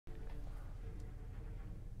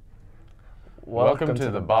Welcome to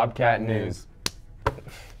the Bobcat News.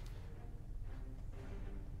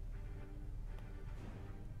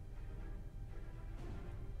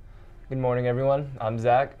 Good morning, everyone. I'm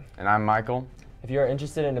Zach. And I'm Michael. If you are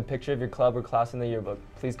interested in a picture of your club or class in the yearbook,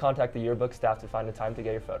 please contact the yearbook staff to find a time to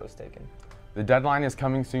get your photos taken. The deadline is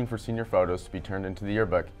coming soon for senior photos to be turned into the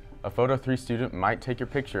yearbook. A Photo 3 student might take your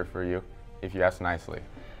picture for you if you ask nicely.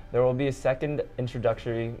 There will be a second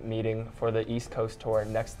introductory meeting for the East Coast Tour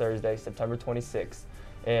next Thursday, September 26th,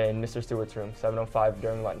 in Mr. Stewart's room, 7:05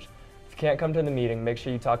 during lunch. If you can't come to the meeting, make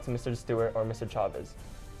sure you talk to Mr. Stewart or Mr. Chavez.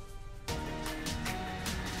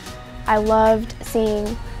 I loved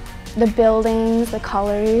seeing the buildings, the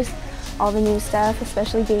colors, all the new stuff,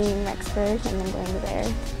 especially being in Rexburg and then going to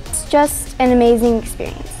there. It's just an amazing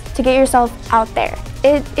experience to get yourself out there.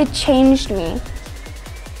 It changed me.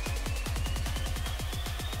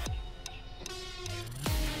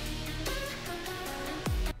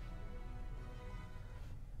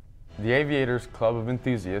 The Aviators Club of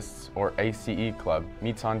Enthusiasts, or ACE Club,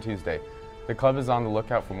 meets on Tuesday. The club is on the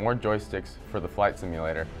lookout for more joysticks for the flight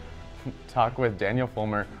simulator. Talk with Daniel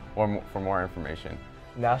Fulmer for more information.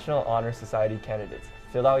 National Honor Society candidates,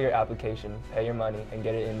 fill out your application, pay your money, and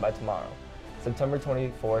get it in by tomorrow. September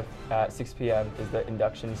 24th at 6 p.m. is the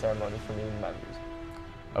induction ceremony for new members.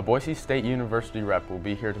 A Boise State University rep will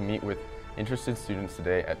be here to meet with interested students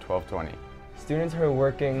today at 12:20. Students who are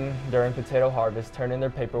working during potato harvest turn in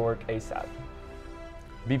their paperwork ASAP.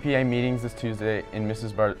 BPA meetings this Tuesday in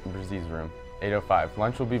Mrs. Brzez's room, 8:05.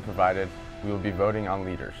 Lunch will be provided. We will be voting on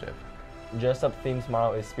leadership. Dress Up theme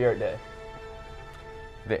tomorrow is Spirit Day.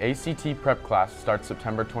 The ACT prep class starts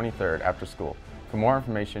September 23rd after school. For more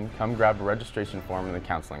information, come grab a registration form in the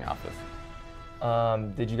counseling office.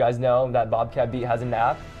 Did you guys know that Bobcat Beat has an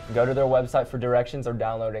app? Go to their website for directions or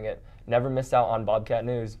downloading it. Never miss out on Bobcat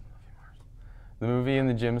News. The movie in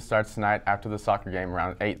the gym starts tonight after the soccer game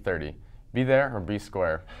around 8:30. Be there or be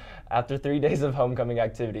square. After 3 days of homecoming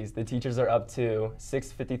activities, the teachers are up to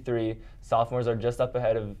 653. Sophomores are just up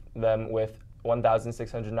ahead of them with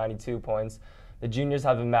 1,692 points. The juniors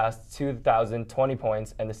have amassed 2,020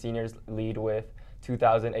 points, and the seniors lead with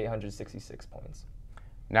 2,866 points.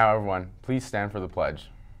 Now everyone, please stand for the pledge.